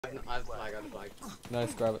I have the flag, I have the flag.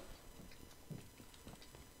 Nice, grab it.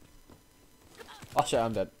 Oh shit,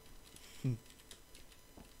 I'm dead.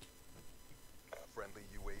 Friendly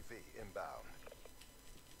UAV inbound.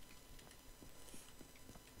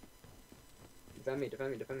 Defend me,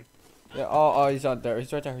 defend me, defend me. Yeah, oh, he's on there.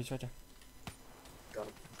 He's right there, he's right there. Got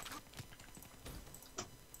him.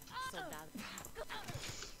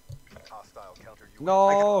 Hostile counter UAV.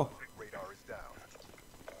 No! Radar is down.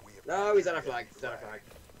 No, he's on our flag. He's on our flag.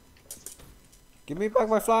 Give me back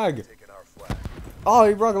my flag! Taking our flag. Oh,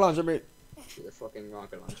 he rocket launched at me! He's a fucking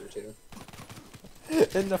rocket launcher too.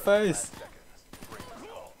 In the face! Seconds. Bring us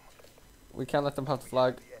home. We can't let them have the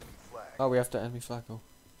flag. The enemy flag. Oh, we have the enemy flag though.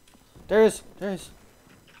 There is! There is!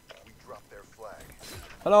 We dropped their flag.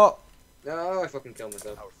 Hello! No, I fucking killed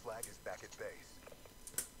myself. Our flag is back at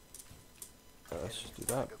base. Let's just do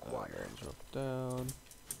that. And then drop down.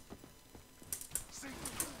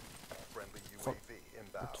 Friendly Fuck. UAV What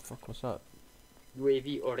inbound. the fuck was that?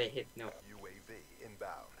 UAV or a hit, no. UAV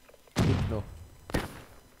inbound. No.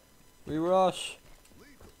 We rush!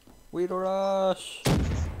 We rush!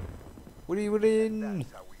 What are you in?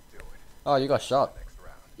 That's how we do it. Oh, you got shot. Next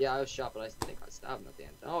round. Yeah, I was shot, but I think I stabbed him at the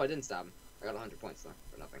end. Oh, I didn't stab him. I got 100 points though,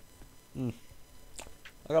 for nothing.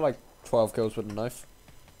 I got like 12 kills with a knife.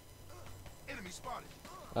 Enemy spotted.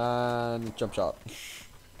 And jump shot.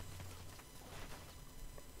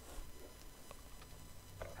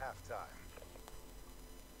 Half time.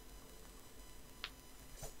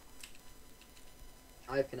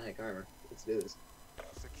 I have kinetic armor. Let's do this.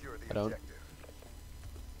 Secure the I don't. objective.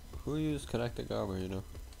 Who uses kinetic armor, you know?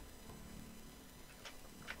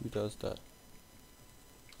 Who does that?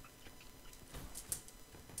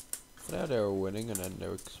 Now they were winning and then they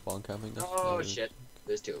were spawn camping us. Oh Maybe. shit.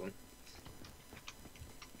 There's two of them.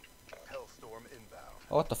 Hellstorm inbound.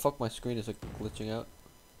 Oh, what the fuck? My screen is like glitching out.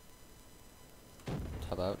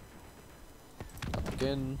 Tab out. Tab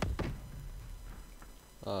again.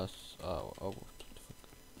 Oh, what the fuck?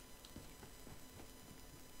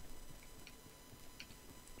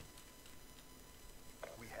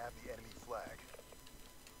 We have the enemy flag.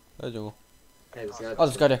 There you go. Hey, this guy. Oh,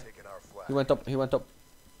 this guy there. Taking our flag. He went up, he went up.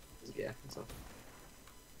 Yeah, that's all.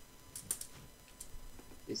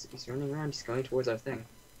 He's running around. He's going towards our thing.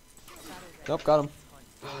 Nope, got him.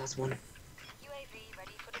 Oh, that's one. UAV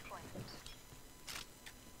ready for deployment.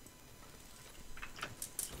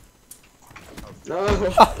 No!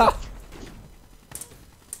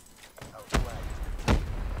 Our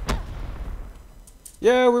flag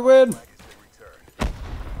Yeah, we win! has been returned.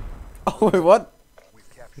 Oh, wait, what? We've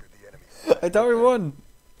captured the enemy flag. I thought we won.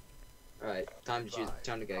 Alright, time to choose.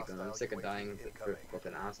 Time to get a gun. I'm sick of dying for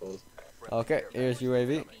fucking assholes. Friendly Okay, care here's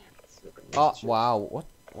UAV. Fucking Oh, piece of shit. wow.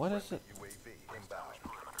 What is it? UAV inbound.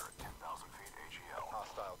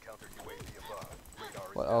 Hostile counter UAV above. Radar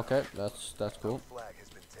is What? down. Okay, that's cool. Flag has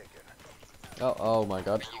been taken. Oh my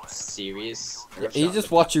god. Are you serious? I Yeah, got he shot in just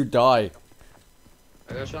the- watched you die.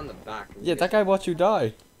 I got shot in the back. Yeah, that guy watched you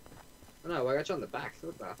die. No, I got shot in the back.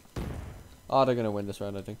 What the? Oh, they're gonna win this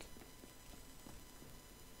round, I think.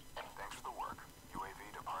 Thanks for the work.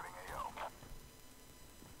 UAV departing AO.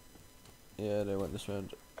 Yeah, they win this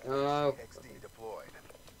round. Oh. XD deployed.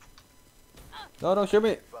 No, don't shoot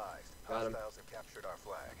me. Advised. Got him. Hostiles have captured our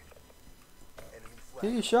flag. Enemy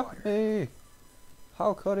flag He shot acquired. me.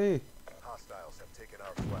 How could he? Hostiles have taken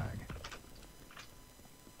our flag.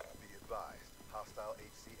 Be advised. Hostile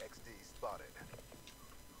HCXD spotted.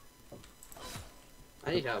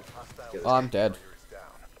 I need help. Hostile Oh, I'm dead. carrier is down.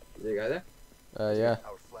 Is there a guy there? Yeah.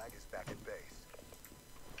 Our flag is back at base.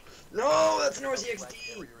 No, that's an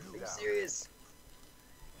RCXD. Are you serious?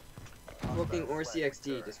 Fucking Hostile flag RCXD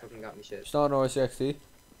returned. just fucking got me shit. It's not an RCXD.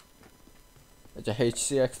 It's a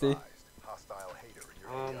HCXD. Advised. Hostile hater in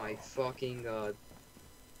your Oh AO. my fucking god.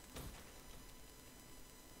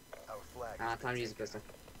 Our flag Ah, has been time to use a taken. pistol.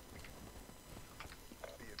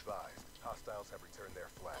 Be advised. Hostiles have returned their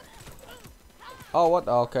flag. Oh, what?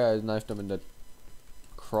 Okay, I knifed him in the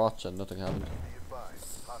crotch and nothing happened. Be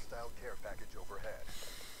advised. Hostile care package overhead.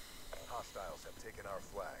 Hostiles have taken our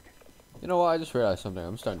flag. You know what? I just realized something.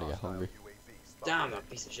 I'm starting to get Hostile hungry. UAV spotted. Damn, that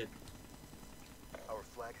piece of shit. Our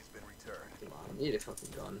flag has been returned. Come on, I need a fucking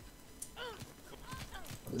gun.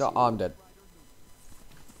 No, I'm dead.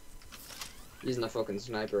 Using a fucking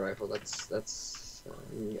sniper rifle, I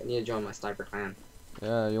need to join my sniper clan.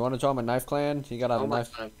 Yeah, you want to join my knife clan? You gotta have Oh a my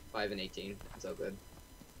knife. god, I'm 5 and 18. It's so good.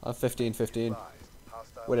 I'm 15, 15. Advised.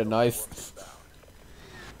 Hostile With a knife.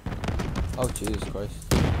 inbound. Oh, Jesus Christ.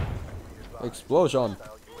 Be advised. Explosion.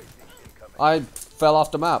 Hostile UAV incoming. I fell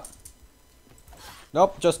off the map.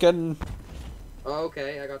 Nope, just kidding. Oh,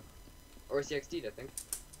 okay, I got RCXD'd, I think.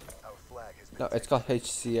 Our flag flag has been No, it's taken. got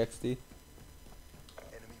HCXD.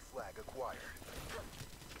 Enemy flag acquired.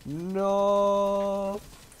 No.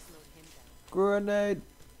 Grenade.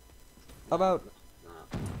 I'm out.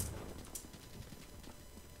 Nah.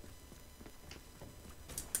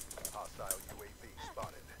 Hostile UAV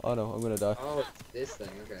spotted. Oh no, I'm gonna die. Oh, this thing.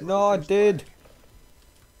 Okay. No, I did.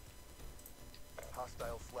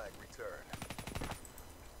 Hostile flag returned.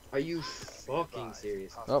 Are you fucking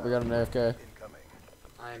serious? Oh, we got an AFK. Incoming.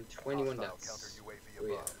 I'm 21 Hostile deaths. counter UAV Oh,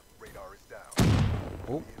 yeah. above. Radar is down.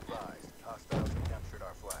 Oh. Be advised, hostiles have captured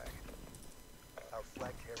our flag. Our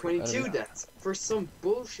flag carrier 22 Enemy. deaths for some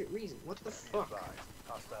bullshit reason. What the Be fuck? advised,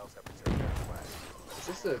 hostiles have returned their flag. Is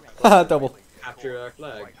this a Haha, double. capture our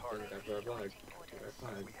flag? Fight harder. Capture our flag. Capture our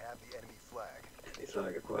flag. We have the enemy flag. Enemy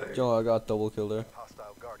flag acquired. Joe, I got double kill there.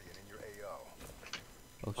 Hostile guardian in your AO.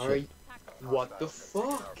 Oh Are shit. you, what the Hostiles have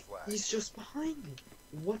taken fuck? our flag. He's just behind me.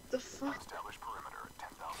 What the fuck? Establish perimeter at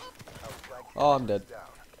 10,000. Our flag Oh, I'm carrier dead. is down.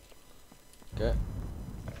 Okay.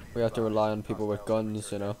 We have to rely on people with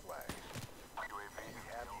guns, you know. We have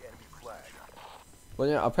the enemy flag. Well,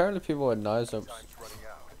 yeah, apparently people with knives Time's running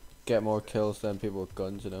out. get more kills than people with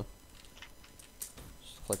guns, you know.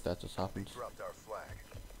 Stuff like that just We happens. dropped our flag.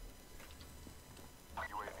 Our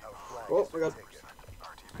flag Oh, has I been got- taken.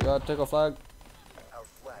 You gotta take a flag. Our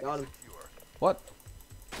flag Got is him. secure. What?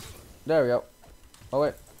 There we go. Oh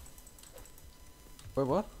wait. Wait,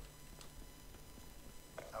 what?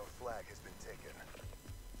 Our flag has been taken.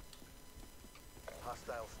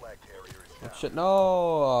 Hostile flag carrier is Oh, down. shit, no!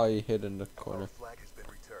 Oh, he hid in the Our corner. flag has been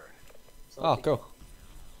returned. Oh, cool.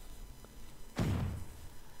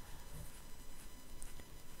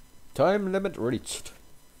 Time limit reached.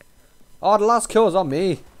 Oh, the last kill was on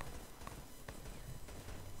me.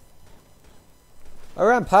 I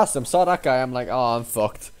ran past him, saw that guy, I'm like, oh, I'm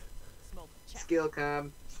fucked. Skill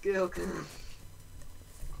cam. Skill cam.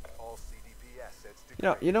 All CDP assets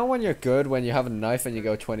You know when you're good, when you have a knife and you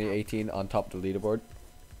go 2018 on top of the leaderboard?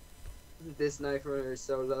 This knife runner is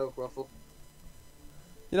so low, Ruffle.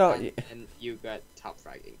 You know, And you got top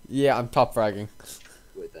fragging yeah, I'm top fragging.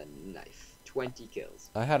 with a knife. 20 kills.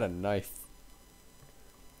 I had a knife.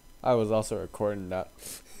 I was also recording that.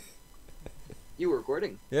 You were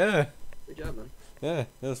recording. Yeah, Good job, man. yeah,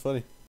 that was funny.